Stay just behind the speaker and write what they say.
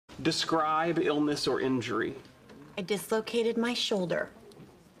Describe illness or injury. I dislocated my shoulder.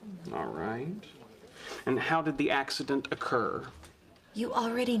 All right. And how did the accident occur? You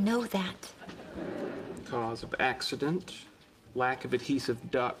already know that. Cause of accident, lack of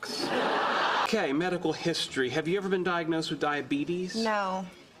adhesive ducts. Okay, medical history. Have you ever been diagnosed with diabetes? No.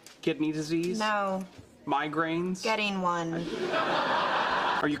 Kidney disease? No. Migraines? Getting one.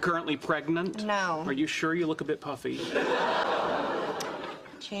 Are you currently pregnant? No. Are you sure? You look a bit puffy.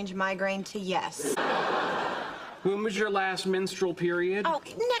 Change migraine to yes. When was your last menstrual period? Oh,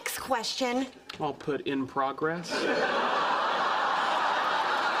 next question. I'll put in progress.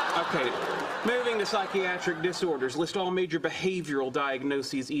 Okay, moving to psychiatric disorders. List all major behavioral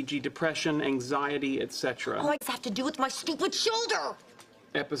diagnoses, e.g. depression, anxiety, etc. Oh, it have to do with my stupid shoulder.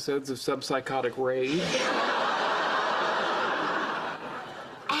 Episodes of subpsychotic rage.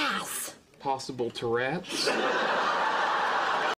 Ass. Possible Tourette's.